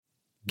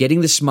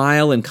Getting the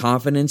smile and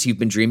confidence you've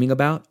been dreaming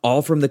about,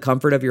 all from the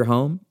comfort of your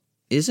home,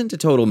 isn't a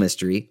total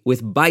mystery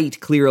with Bite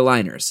clear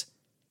aligners.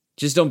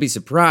 Just don't be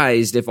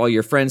surprised if all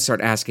your friends start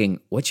asking,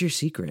 "What's your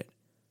secret?"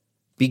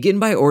 Begin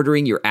by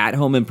ordering your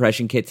at-home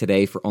impression kit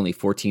today for only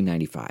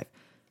 $14.95.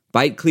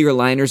 Bite clear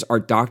aligners are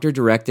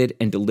doctor-directed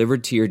and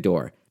delivered to your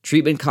door.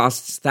 Treatment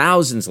costs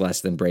thousands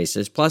less than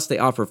braces, plus they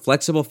offer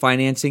flexible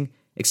financing,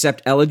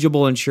 accept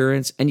eligible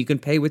insurance, and you can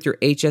pay with your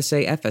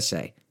HSA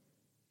FSA.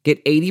 Get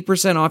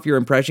 80% off your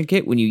impression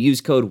kit when you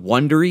use code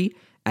WONDERY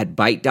at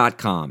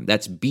Byte.com.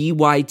 That's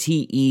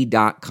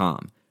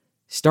BYTE.com.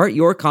 Start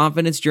your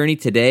confidence journey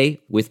today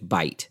with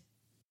Byte.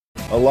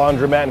 A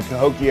laundromat in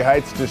Cahokia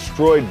Heights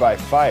destroyed by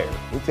fire.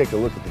 We take a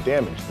look at the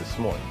damage this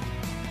morning.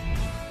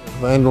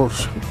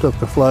 Vandals took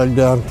the flag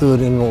down, threw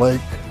it in the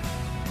lake,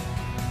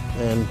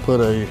 and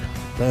put a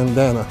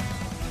bandana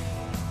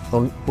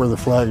on where the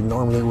flag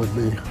normally would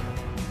be.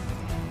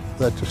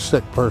 That's a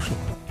sick person.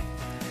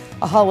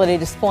 A holiday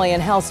display in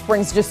House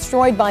Springs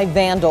destroyed by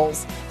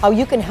vandals. How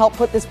you can help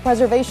put this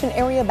preservation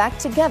area back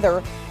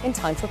together in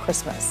time for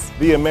Christmas.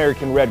 The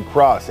American Red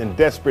Cross in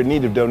desperate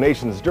need of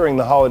donations during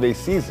the holiday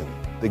season.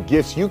 The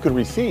gifts you could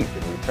receive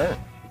in return.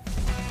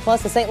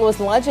 Plus, the St. Louis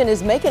legend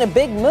is making a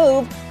big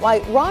move. Why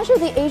Roger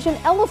the Asian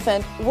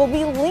elephant will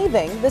be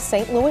leaving the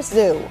St. Louis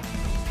Zoo.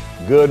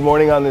 Good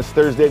morning on this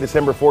Thursday,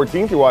 December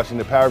 14th. You're watching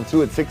The Power of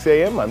Two at 6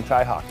 a.m. I'm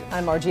Ty Hawkins.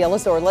 I'm Margie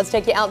Ellisor. Let's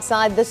take you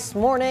outside this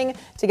morning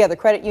to get the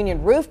credit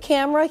union roof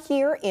camera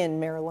here in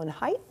Maryland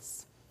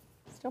Heights.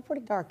 Still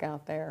pretty dark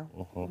out there.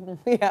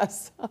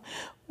 Yes.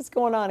 What's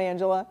going on,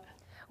 Angela?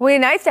 Well,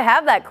 nice to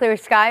have that clear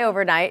sky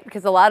overnight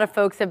because a lot of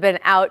folks have been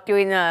out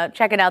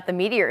checking out the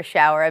meteor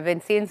shower. I've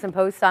been seeing some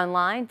posts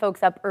online,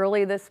 folks up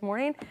early this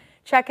morning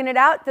checking it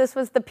out. This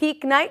was the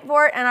peak night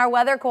for it, and our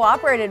weather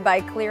cooperated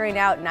by clearing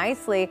out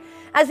nicely.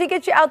 As we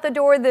get you out the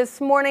door this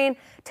morning,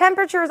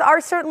 temperatures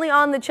are certainly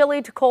on the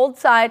chilly to cold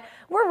side.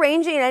 We're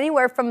ranging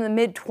anywhere from the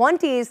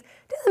mid-20s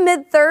to the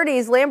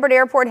mid-30s. Lambert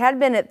Airport had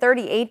been at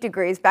 38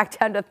 degrees, back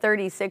down to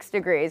 36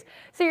 degrees.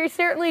 So you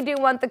certainly do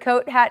want the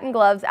coat, hat, and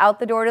gloves out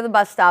the door to the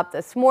bus stop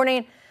this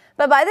morning.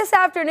 But by this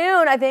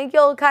afternoon, I think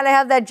you'll kind of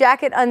have that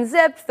jacket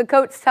unzipped, the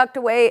coats tucked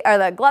away, or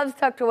the gloves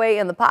tucked away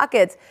in the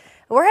pockets.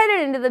 We're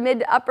headed into the mid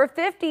to upper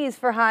 50s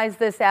for highs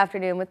this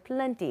afternoon with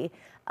plenty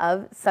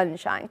of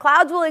sunshine.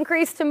 Clouds will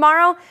increase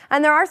tomorrow,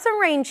 and there are some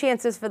rain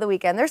chances for the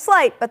weekend. They're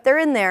slight, but they're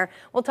in there.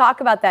 We'll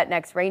talk about that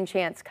next rain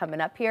chance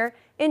coming up here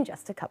in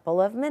just a couple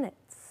of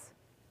minutes.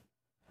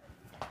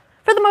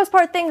 For the most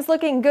part, things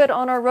looking good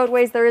on our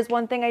roadways. There is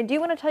one thing I do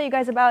want to tell you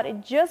guys about.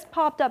 It just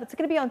popped up. It's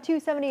going to be on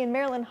 270 in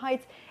Maryland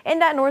Heights in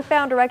that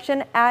northbound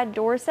direction at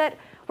Dorset.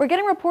 We're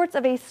getting reports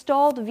of a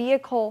stalled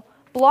vehicle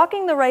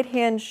blocking the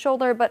right-hand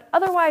shoulder, but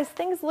otherwise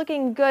things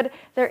looking good.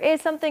 There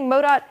is something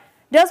MoDOT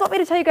does want me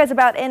to tell you guys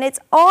about, and it's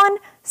on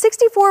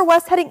 64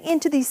 West heading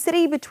into the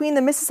city between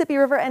the Mississippi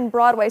River and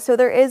Broadway. So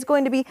there is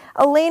going to be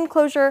a lane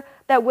closure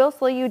that will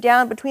slow you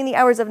down between the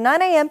hours of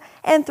 9 a.m.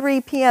 and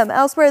 3 p.m.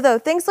 Elsewhere, though,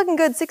 things looking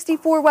good.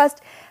 64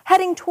 West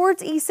heading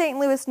towards East St.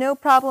 Louis, no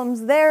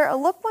problems there. A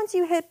look once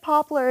you hit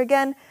Poplar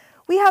again.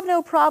 We have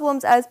no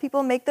problems as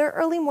people make their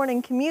early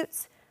morning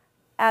commutes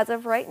as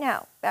of right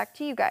now. Back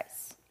to you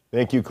guys.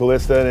 Thank you,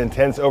 Callista. An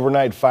intense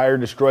overnight fire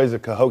destroys a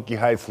Cahokia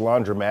Heights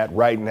laundromat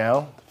right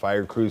now. The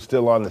fire crew's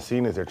still on the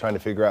scene as they're trying to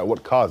figure out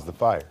what caused the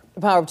fire. The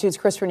Power of Two's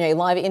Chris Renier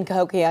live in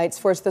Cahokia Heights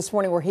for us this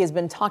morning, where he has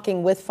been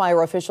talking with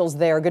fire officials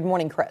there. Good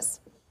morning, Chris.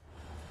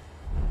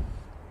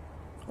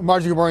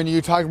 Margie, good morning to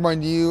you. Ty, good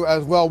morning to you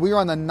as well. We are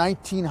on the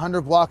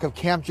 1900 block of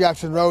Camp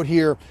Jackson Road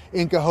here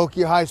in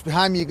Cahokia Heights.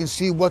 Behind me, you can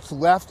see what's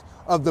left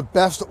of the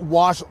Best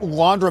Wash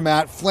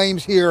laundromat.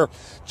 Flames here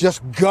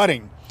just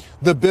gutting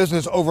the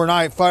business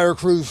overnight. Fire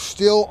crews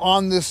still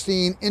on this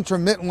scene,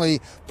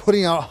 intermittently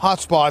putting out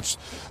hotspots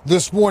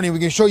this morning. We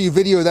can show you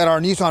video that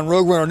our Nissan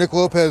Rogue Runner, Nick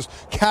Lopez,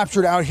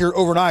 captured out here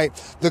overnight.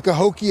 The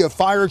Cahokia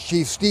Fire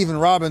Chief, Stephen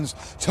Robbins,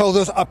 tells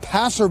us a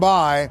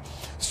passerby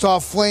saw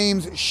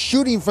flames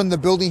shooting from the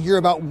building here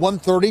about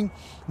 1:30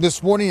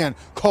 this morning and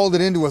called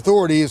it into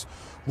authorities.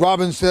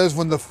 Robbins says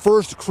when the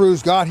first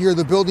crews got here,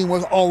 the building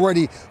was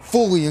already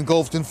fully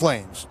engulfed in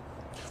flames.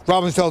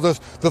 Robbins tells us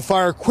the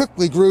fire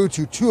quickly grew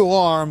to 2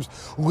 alarms,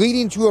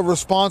 leading to a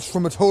response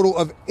from a total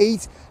of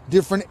 8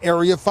 different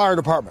area fire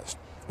departments.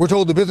 We're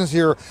told the business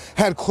here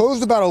had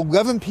closed about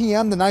 11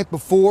 p.m. the night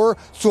before,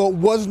 so it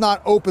was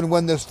not open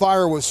when this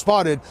fire was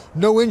spotted.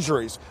 No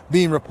injuries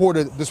being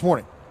reported this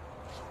morning.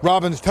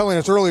 Robbins telling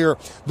us earlier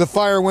the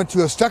fire went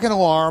to a second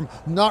alarm,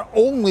 not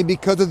only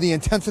because of the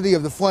intensity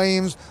of the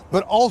flames,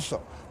 but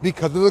also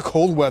because of the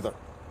cold weather.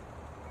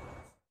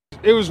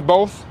 It was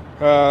both.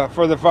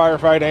 For the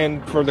firefight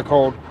and for the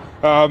cold.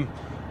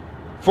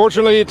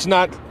 Fortunately, it's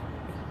not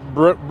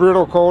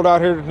brutal cold out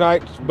here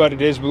tonight, but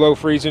it is below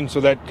freezing, so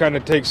that kind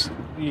of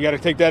you got to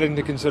take that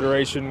into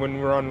consideration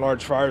when we're on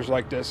large fires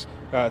like this.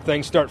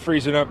 Things start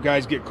freezing up,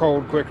 guys get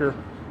cold quicker,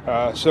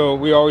 so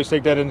we always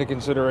take that into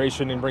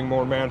consideration and bring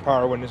more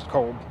manpower when it's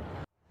cold.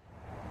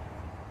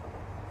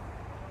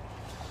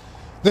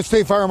 The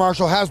state fire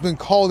marshal has been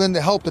called in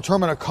to help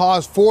determine a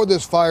cause for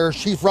this fire.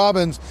 Chief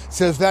Robbins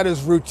says that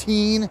is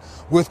routine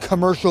with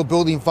commercial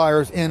building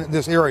fires in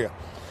this area.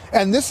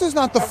 And this is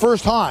not the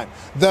first time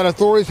that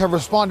authorities have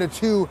responded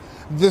to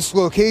this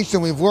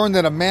location. We've learned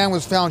that a man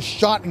was found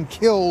shot and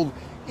killed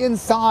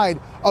inside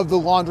of the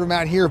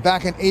laundromat here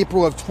back in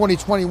April of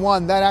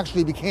 2021. That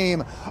actually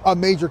became a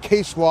major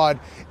case squad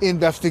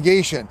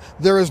investigation.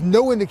 There is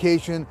no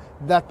indication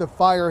that the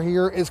fire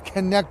here is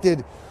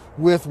connected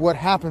with what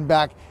happened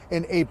back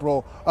in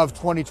April of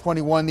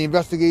 2021. The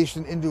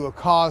investigation into a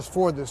cause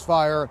for this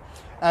fire,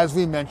 as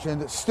we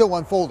mentioned, still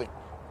unfolding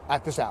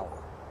at this hour.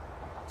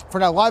 For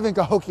now, live in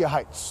Cahokia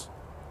Heights,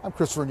 I'm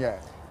Chris Vernier.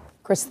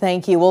 Chris,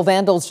 thank you. Well,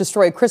 vandals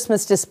destroy a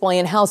Christmas display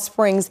in House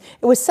Springs.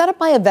 It was set up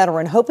by a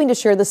veteran hoping to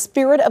share the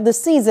spirit of the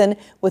season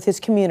with his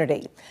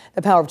community.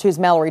 The Power of Two's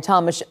Mallory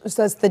Thomas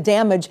says the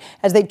damage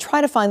as they try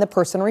to find the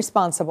person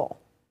responsible.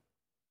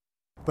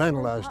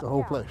 Vandalized the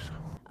whole place.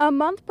 A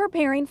month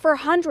preparing for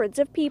hundreds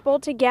of people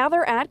to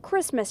gather at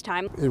Christmas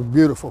time. It was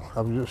beautiful.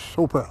 I was just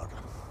so proud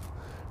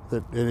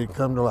that it had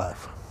come to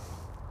life.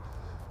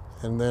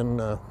 And then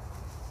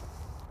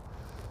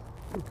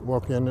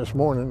walk in this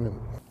morning and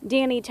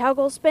Danny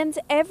Tuggle spends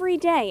every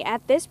day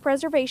at this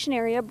preservation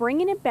area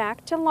bringing it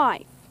back to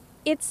life.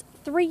 It's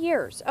 3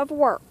 years of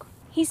work.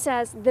 He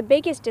says the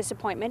biggest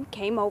disappointment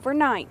came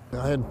overnight.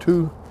 I had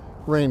 2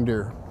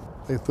 reindeer.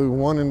 They threw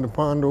one in the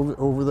pond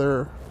over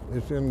there.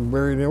 It's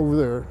buried over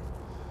there,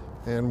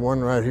 and one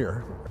right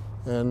here.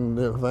 And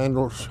the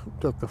vandals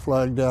took the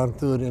flag down,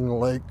 threw it in the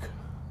lake,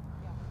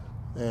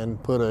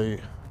 and put a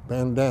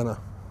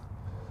bandana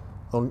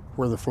on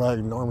where the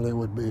flag normally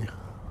would be.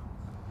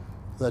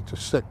 That's a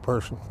sick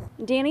person.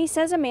 Danny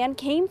says a man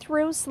came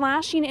through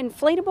slashing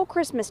inflatable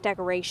Christmas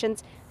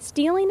decorations,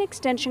 stealing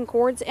extension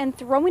cords, and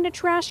throwing a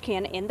trash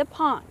can in the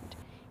pond.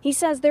 He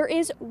says there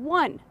is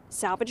one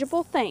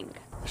salvageable thing.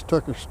 It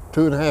took us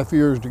 2.5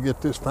 years to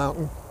get this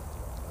fountain,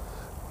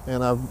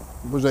 and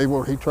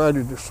he tried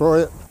to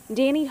destroy it.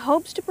 Danny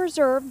hopes to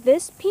preserve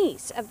this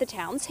piece of the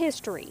town's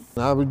history.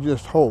 I would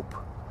just hope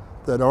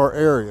that our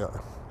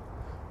area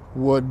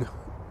would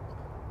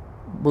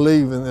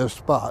believe in this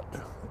spot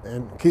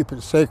and keep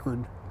it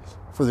sacred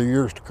for the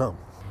years to come.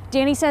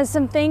 Danny says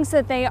some things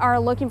that they are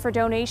looking for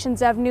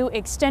donations of: new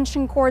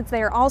extension cords.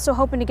 They are also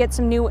hoping to get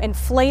some new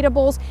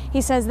inflatables. He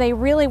says they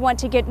really want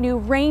to get new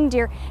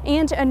reindeer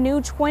and a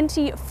new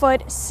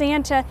 20-foot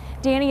Santa.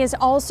 Danny is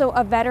also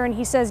a veteran.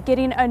 He says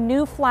getting a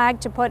new flag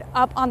to put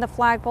up on the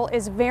flagpole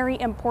is very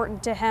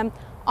important to him.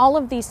 All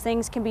of these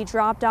things can be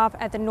dropped off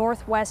at the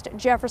Northwest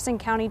Jefferson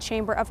County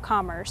Chamber of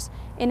Commerce.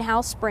 In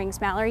House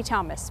Springs, Mallory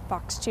Thomas,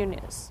 Fox 2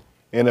 News.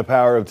 In a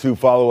Power of Two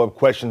follow-up,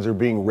 questions are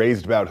being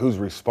raised about who's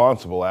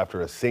responsible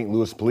after a St.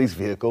 Louis police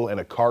vehicle and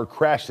a car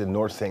crashed in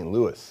North St.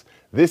 Louis.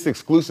 This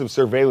exclusive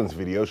surveillance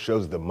video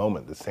shows the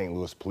moment the St.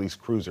 Louis police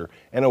cruiser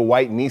and a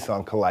white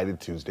Nissan collided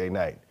Tuesday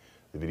night.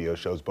 The video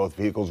shows both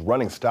vehicles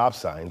running stop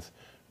signs.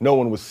 No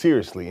one was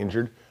seriously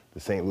injured. The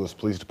St. Louis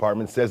Police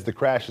Department says the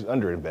crash is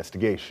under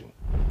investigation.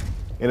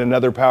 In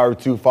another Power of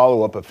Two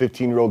follow-up, a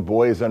 15-year-old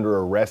boy is under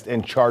arrest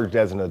and charged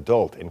as an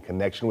adult in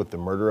connection with the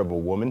murder of a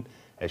woman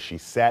as she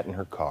sat in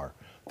her car.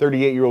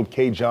 38-year-old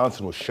Kay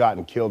Johnson was shot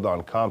and killed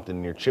on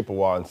Compton near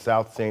Chippewa in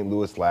South St.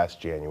 Louis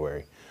last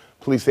January.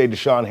 Police say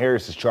Deshaun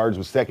Harris is charged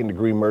with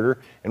second-degree murder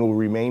and will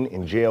remain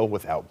in jail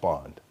without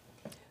bond.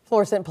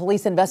 Florissant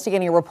police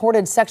investigating a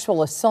reported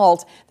sexual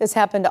assault. This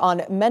happened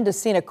on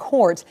Mendocino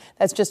Court.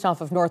 That's just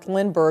off of North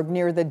Lindbergh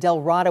near the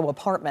Del Rado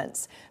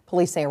apartments.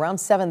 Police say around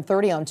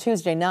 7:30 on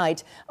Tuesday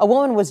night, a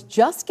woman was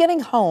just getting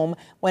home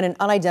when an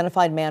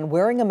unidentified man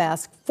wearing a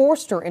mask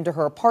forced her into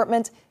her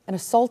apartment and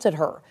assaulted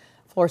her.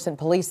 Florissant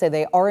police say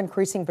they are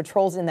increasing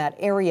patrols in that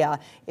area.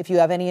 If you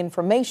have any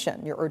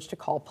information, you're urged to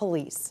call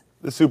police.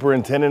 The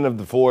superintendent of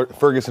the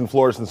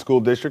Ferguson-Florissant School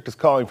District is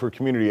calling for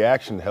community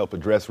action to help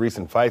address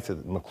recent fights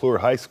at McClure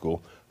High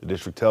School. The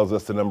district tells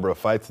us the number of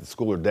fights at the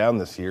school are down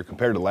this year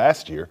compared to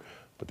last year,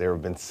 but there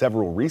have been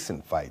several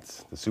recent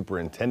fights. The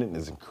superintendent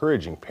is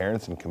encouraging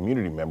parents and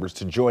community members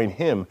to join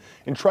him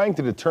in trying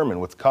to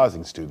determine what's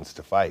causing students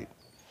to fight.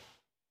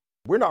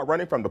 We're not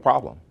running from the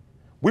problem.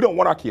 We don't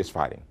want our kids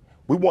fighting.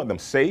 We want them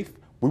safe.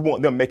 We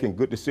want them making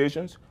good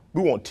decisions.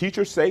 We want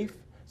teachers safe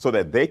so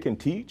that they can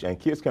teach and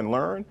kids can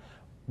learn.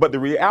 But the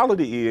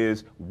reality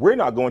is we're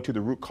not going to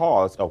the root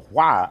cause of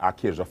why our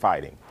kids are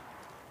fighting.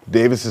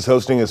 Davis is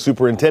hosting a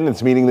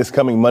superintendent's meeting this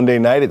coming Monday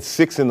night at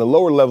 6 in the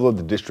lower level of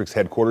the district's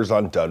headquarters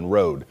on Dunn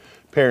Road.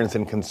 Parents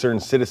and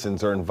concerned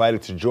citizens are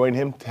invited to join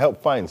him to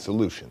help find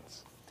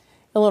solutions.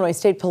 Illinois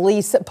State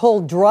Police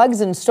pulled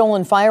drugs and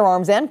stolen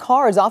firearms and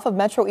cars off of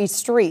Metro East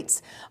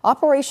streets.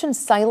 Operation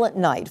Silent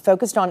Night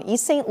focused on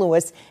East St.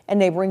 Louis and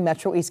neighboring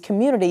Metro East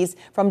communities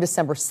from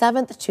December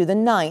 7th to the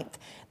 9th.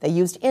 They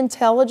used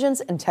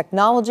intelligence and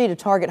technology to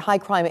target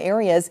high-crime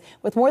areas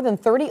with more than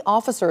 30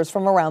 officers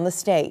from around the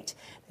state.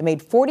 They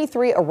made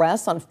 43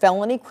 arrests on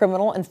felony,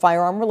 criminal, and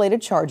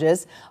firearm-related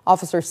charges.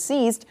 Officers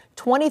seized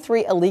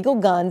 23 illegal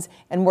guns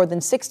and more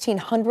than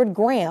 1,600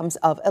 grams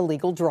of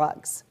illegal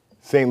drugs.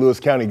 St. Louis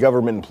County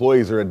government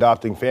employees are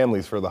adopting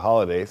families for the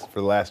holidays.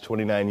 For the last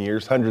 29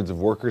 years, hundreds of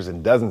workers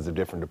in dozens of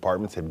different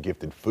departments have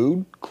gifted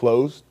food,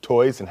 clothes,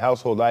 toys, and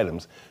household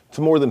items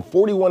to more than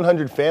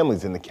 4,100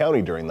 families in the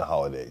county during the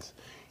holidays.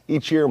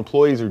 Each year,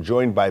 employees are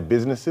joined by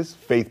businesses,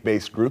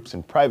 faith-based groups,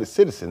 and private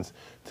citizens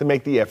to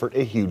make the effort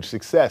a huge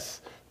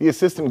success. The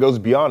assistant goes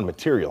beyond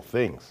material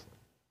things.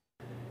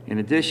 In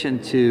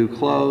addition to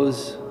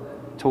clothes,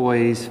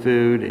 toys,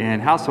 food,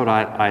 and household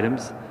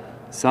items,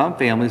 some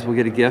families will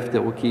get a gift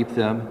that will keep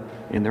them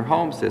in their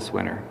homes this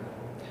winter.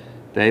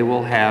 They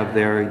will have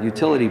their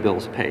utility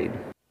bills paid.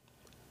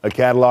 A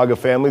catalog of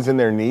families and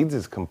their needs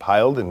is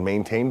compiled and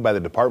maintained by the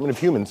Department of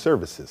Human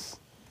Services.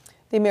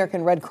 The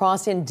American Red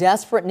Cross in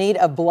desperate need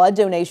of blood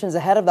donations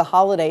ahead of the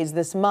holidays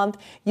this month.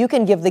 You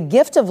can give the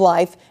gift of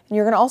life, and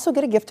you're going to also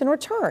get a gift in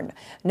return.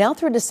 Now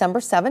through December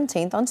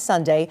 17th on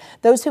Sunday,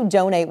 those who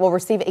donate will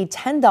receive a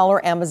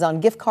 $10 Amazon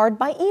gift card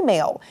by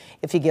email.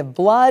 If you give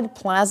blood,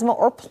 plasma,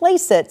 or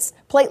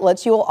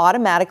platelets, you will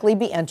automatically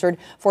be entered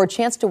for a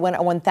chance to win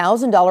a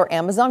 $1,000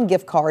 Amazon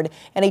gift card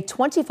and a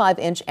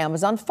 25-inch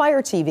Amazon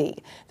Fire TV.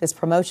 This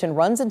promotion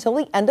runs until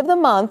the end of the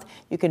month.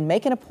 You can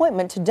make an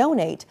appointment to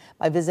donate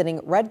by visiting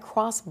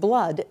redcrossblood.com.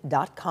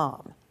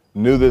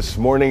 New this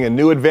morning, a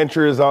new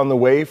adventure is on the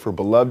way for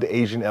beloved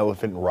Asian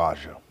elephant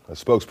Raja. A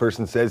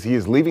spokesperson says he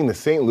is leaving the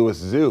St. Louis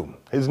Zoo.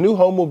 His new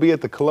home will be at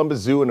the Columbus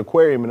Zoo and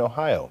Aquarium in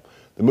Ohio.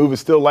 The move is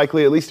still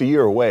likely at least a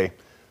year away.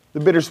 The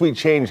bittersweet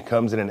change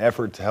comes in an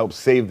effort to help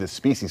save the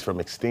species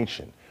from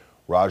extinction.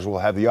 Raj will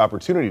have the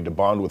opportunity to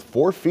bond with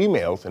 4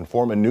 females and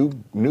form a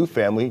new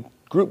family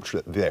group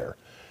there.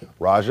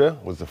 Raja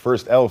was the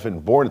first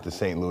elephant born at the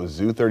St. Louis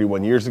Zoo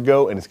 31 years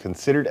ago and is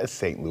considered a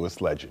St.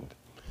 Louis legend.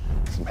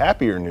 Some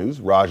happier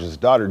news, Raja's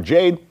daughter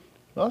Jade,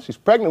 well, she's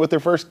pregnant with their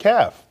first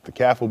calf. The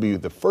calf will be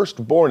the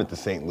first born at the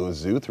St. Louis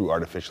Zoo through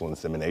artificial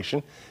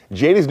insemination.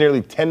 Jade is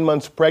nearly 10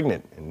 months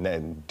pregnant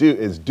and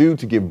is due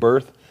to give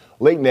birth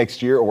late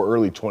next year or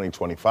early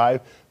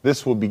 2025.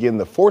 This will begin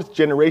the 4th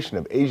generation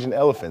of Asian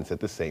elephants at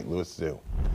the St. Louis Zoo.